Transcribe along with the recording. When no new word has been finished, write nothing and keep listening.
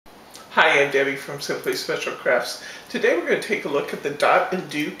Hi, I'm Debbie from Simply Special Crafts. Today we're going to take a look at the Dot and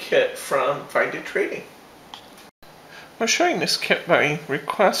Do kit from Find It Trading. I'm showing this kit by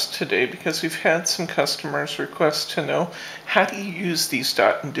request today because we've had some customers request to know how do you use these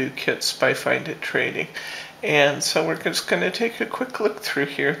Dot and Do kits by Find It Trading. And so we're just going to take a quick look through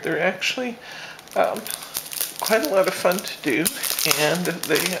here. They're actually quite a lot of fun to do, and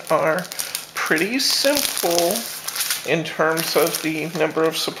they are pretty simple in terms of the number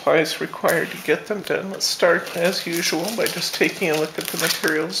of supplies required to get them done. Let's start as usual by just taking a look at the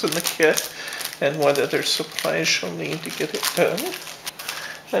materials in the kit and what other supplies you'll need to get it done.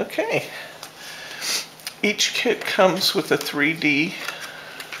 Okay. Each kit comes with a 3D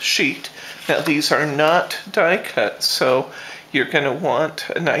sheet. Now these are not die cut, so you're going to want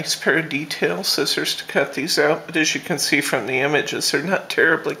a nice pair of detail scissors to cut these out, but as you can see from the images, they're not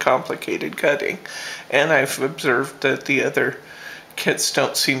terribly complicated cutting. And I've observed that the other kits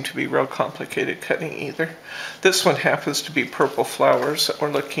don't seem to be real complicated cutting either. This one happens to be purple flowers that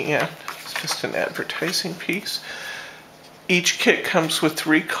we're looking at. It's just an advertising piece. Each kit comes with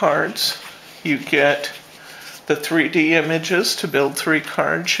 3 cards. You get the 3D images to build 3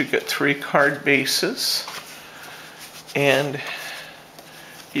 cards. You get 3 card bases. And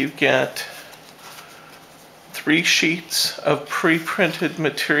you get 3 sheets of pre-printed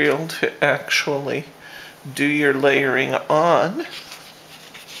material to actually do your layering on.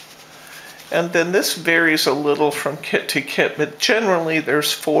 And then this varies a little from kit to kit, but generally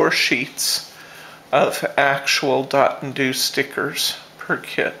there's 4 sheets of actual Dot and Do stickers per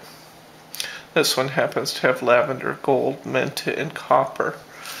kit. This one happens to have lavender, gold, menta, and copper.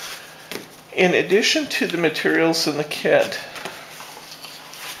 In addition to the materials in the kit,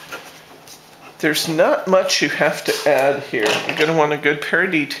 there's not much you have to add here. You're going to want a good pair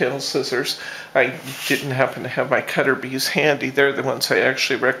of detail scissors. I didn't happen to have my cutter bees handy. They're the ones I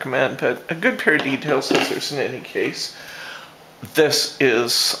actually recommend, but a good pair of detail scissors in any case. This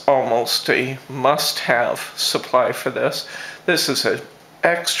is almost a must-have supply for this. This is an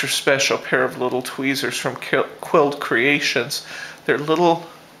extra special pair of little tweezers from Quilt Creations. They're little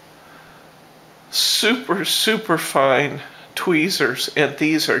super fine tweezers, and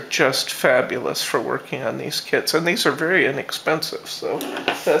these are just fabulous for working on these kits, and these are very inexpensive, so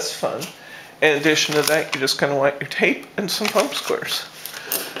that's fun. In addition to that, you're just going to want your tape and some foam squares.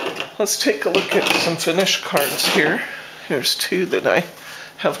 Let's take a look at some finished cards here. Here's 2 that I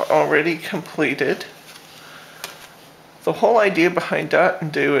have already completed. The whole idea behind Dot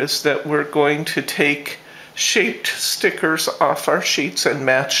and Do is that we're going to take shaped stickers off our sheets and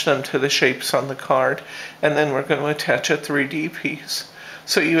match them to the shapes on the card, and then we're going to attach a 3D piece.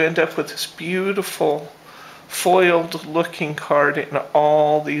 So you end up with this beautiful foiled looking card in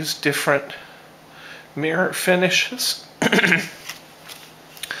all these different mirror finishes.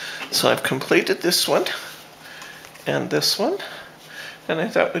 So I've completed this one and this one, and I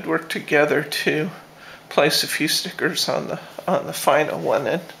thought we'd work together to place a few stickers on the final one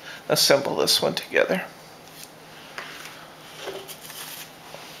and assemble this one together.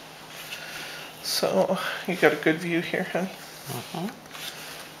 So, you got a good view here, honey?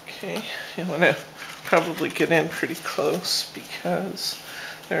 Okay, you want to probably get in pretty close because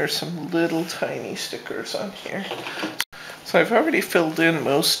there are some little tiny stickers on here. So I've already filled in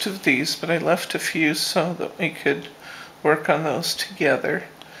most of these, but I left a few so that we could work on those together.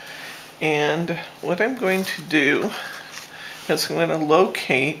 And what I'm going to do is I'm going to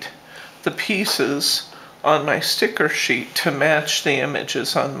locate the pieces on my sticker sheet to match the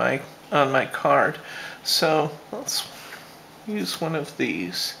images on my card. So let's use one of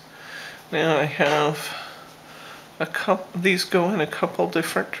these. Now I have a couple, these go in a couple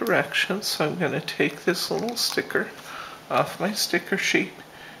different directions, so I'm going to take this little sticker off my sticker sheet,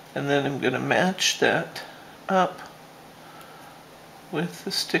 and then I'm going to match that up with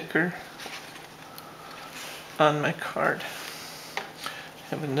the sticker on my card.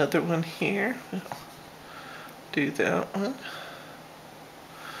 I have another one here. Do that one.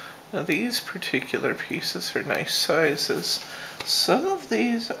 Now these particular pieces are nice sizes. Some of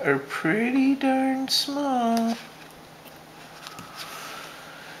these are pretty darn small.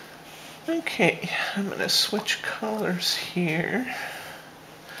 Okay, I'm going to switch colors here.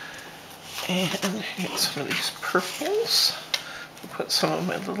 And get some of these purples. I'll put some of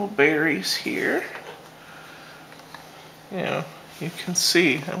my little berries here. Now, you can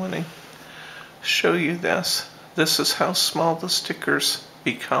see, I want to show you this. This is how small the stickers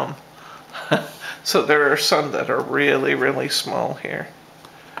become. So there are some that are really small here.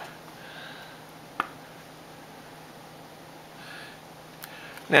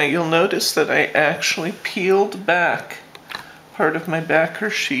 Now you'll notice that I actually peeled back part of my backer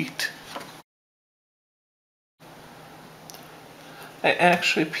sheet I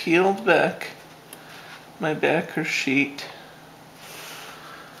actually peeled back my backer sheet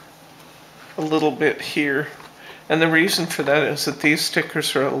a little bit here. And the reason for that is that these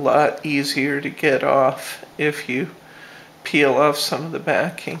stickers are a lot easier to get off if you peel off some of the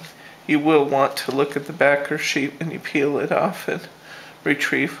backing. You will want to look at the backer sheet when you peel it off and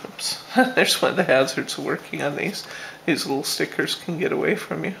retrieve. Oops. There's one of the hazards of working on these. These little stickers can get away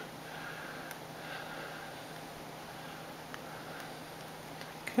from you.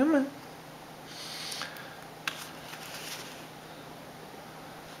 Come on.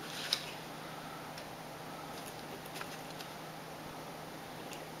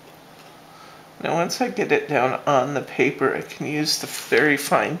 Now once I get it down on the paper, I can use the very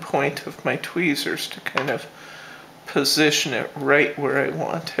fine point of my tweezers to kind of position it right where I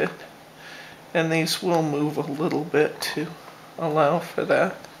want it. And these will move a little bit to allow for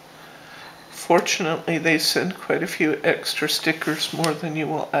that. Fortunately, they send quite a few extra stickers, more than you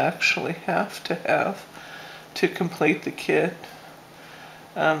will actually have to complete the kit.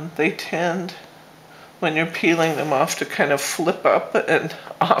 They tend, when you're peeling them off, to kind of flip up and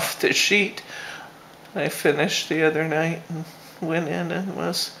off the sheet. I finished the other night and went in and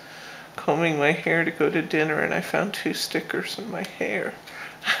was combing my hair to go to dinner, and I found 2 stickers in my hair.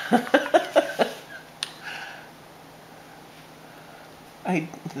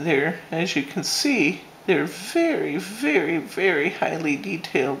 As you can see, they're very, very, very highly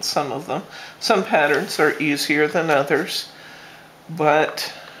detailed, some of them. Some patterns are easier than others,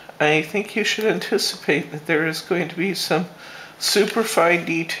 but I think you should anticipate that there is going to be some super fine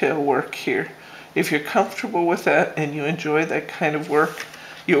detail work here. If you're comfortable with that and you enjoy that kind of work,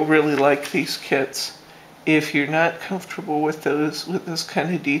 you'll really like these kits. If you're not comfortable with this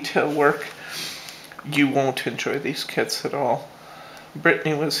kind of detail work, you won't enjoy these kits at all.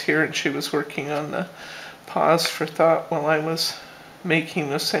 Brittany was here and she was working on the pause for thought while I was making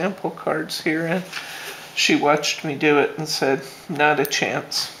the sample cards here, and she watched me do it and said, not a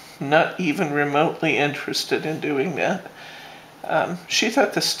chance, not even remotely interested in doing that. She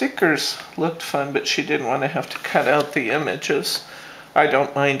thought the stickers looked fun, but she didn't want to have to cut out the images. I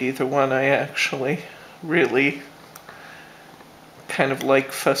don't mind either one. I actually really kind of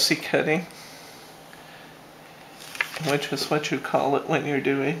like fussy cutting, which is what you call it when you're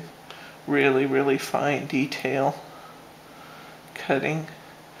doing really, really fine detail cutting.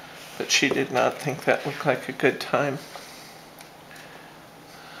 But she did not think that looked like a good time.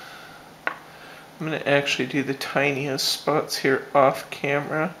 I'm going to actually do the tiniest spots here off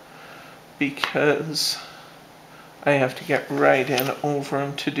camera because I have to get right in over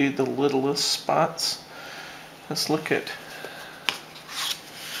them to do the littlest spots. Let's look at,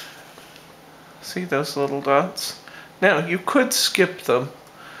 see those little dots? Now you could skip them,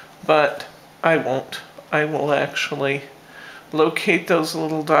 but I won't. I will actually locate those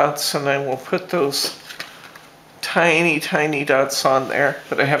little dots and I will put those tiny, tiny dots on there,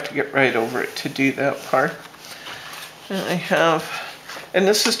 but I have to get right over it to do that part. And and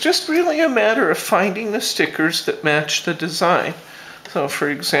this is just really a matter of finding the stickers that match the design. So for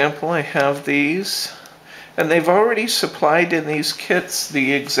example, I have these, and they've already supplied in these kits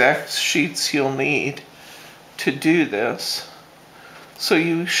the exact sheets you'll need to do this. So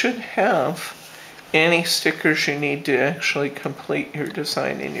you should have any stickers you need to actually complete your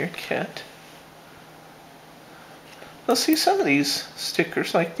design in your kit. Well, see, some of these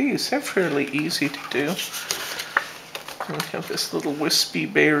stickers like these, they're fairly easy to do. And we have this little wispy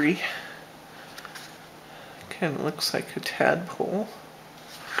berry. Kind of looks like a tadpole.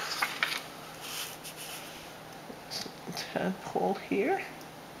 This little tadpole here.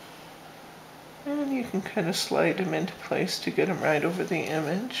 And you can kind of slide them into place to get them right over the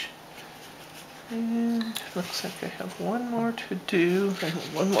image. And looks like I have one more to do. I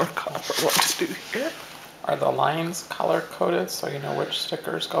have one more copper one to do here. Are the lines color-coded so you know which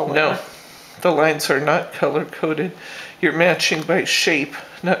stickers go where? No, the lines are not color-coded. You're matching by shape,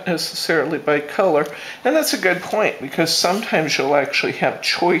 not necessarily by color. And that's a good point, because sometimes you'll actually have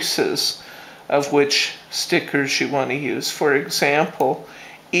choices of which stickers you want to use. For example,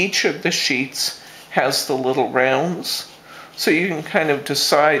 each of the sheets has the little rounds, so you can kind of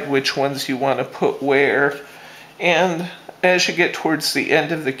decide which ones you want to put where. And as you get towards the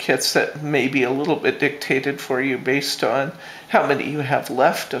end of the kits, that may be a little bit dictated for you based on how many you have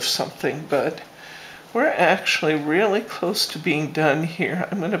left of something, but we're actually really close to being done here.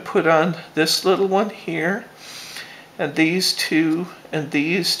 I'm going to put on this little one here, and these two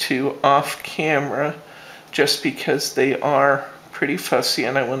off camera, just because they are pretty fussy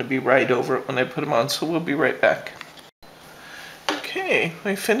and I want to be right over it when I put them on, so we'll be right back. Okay, Okay,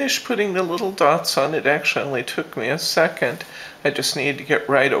 I finished putting the little dots on. It actually only took me a second. I just needed to get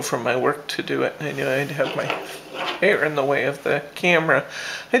right over my work to do it. I knew I'd have my hair in the way of the camera.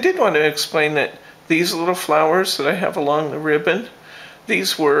 I did want to explain that these little flowers that I have along the ribbon,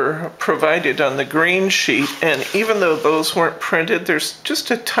 these were provided on the green sheet, and even though those weren't printed, there's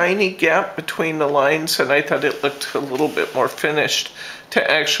just a tiny gap between the lines, and I thought it looked a little bit more finished to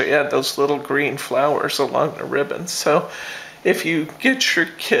actually add those little green flowers along the ribbon. So if you get your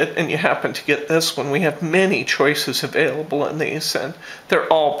kit and you happen to get this one, we have many choices available in these, and they're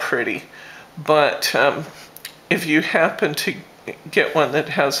all pretty. But if you happen to get one that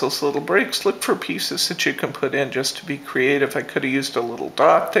has those little breaks, look for pieces that you can put in just to be creative. I could have used a little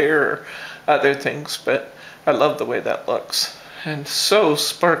dot there or other things, but I love the way that looks. And so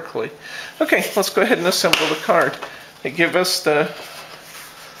sparkly. Okay, let's go ahead and assemble the card. They give us the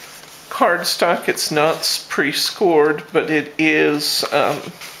cardstock. It's not pre-scored, but it is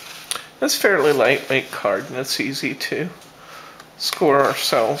it's fairly lightweight card, and it's easy to score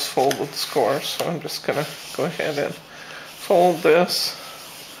ourselves, fold with scores. So I'm just gonna go ahead and fold this,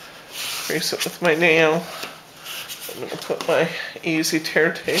 crease it with my nail. I'm gonna put my easy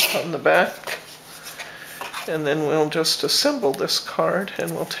tear tape on the back, and then we'll just assemble this card,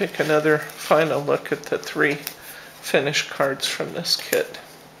 and we'll take another final look at the 3 finished cards from this kit.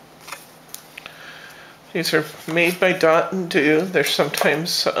 These are made by Dot and Do. They're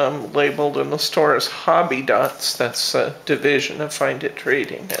sometimes labeled in the store as Hobbydots. That's a division of Find It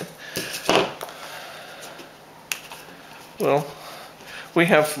Trading. And well, we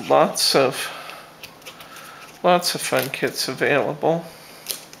have lots of fun kits available.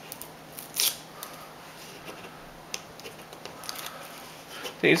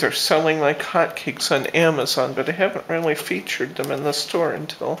 These are selling like hotcakes on Amazon, but I haven't really featured them in the store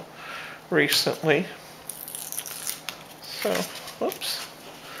until recently. So, whoops,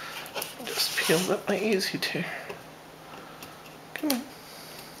 I just peeled up my easy tear. Come on.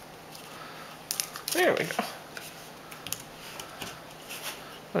 There we go.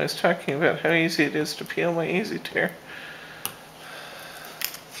 I was talking about how easy it is to peel my easy tear.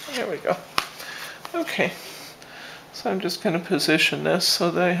 There we go. Okay, so I'm just going to position this so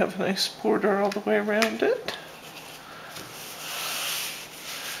that I have a nice border all the way around it.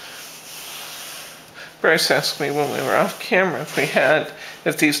 Bryce asked me when we were off camera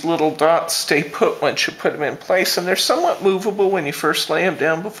if these little dots stay put once you put them in place, and they're somewhat movable when you first lay them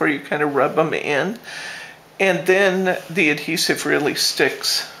down before you kind of rub them in, and then the adhesive really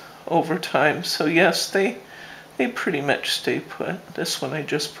sticks over time. So yes, they pretty much stay put. This one I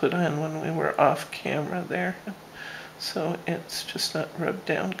just put on when we were off camera there, so it's just not rubbed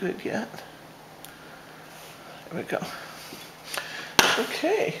down good yet. There we go.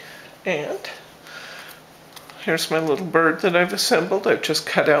 Okay, and here's my little bird that I've assembled. I've just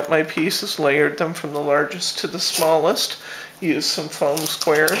cut out my pieces, layered them from the largest to the smallest, used some foam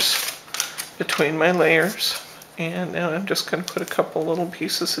squares between my layers, and now I'm just going to put a couple little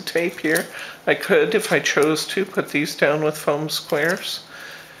pieces of tape here. I could, if I chose to, put these down with foam squares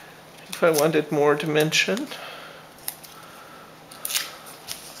if I wanted more dimension.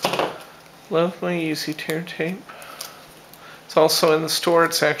 Love my easy tear tape. It's also in the store.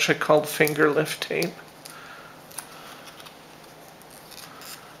 It's actually called finger lift tape.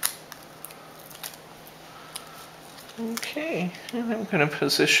 Okay, and I'm going to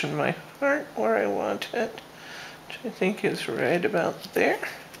position my heart where I want it, which I think is right about there.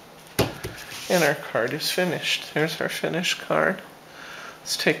 And our card is finished. There's our finished card.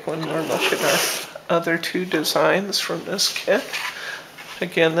 Let's take one more look at our other 2 designs from this kit.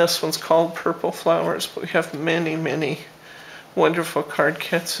 Again, this one's called Purple Flowers, but we have many, many wonderful card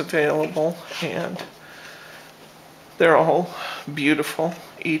kits available, and they're all beautiful.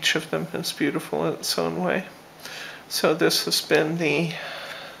 Each of them is beautiful in its own way. So this has been the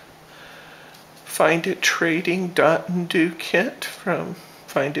Find It Trading Dot and Do kit from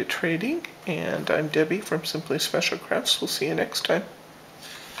Find It Trading, and I'm Debbie from Simply Special Crafts. We'll see you next time.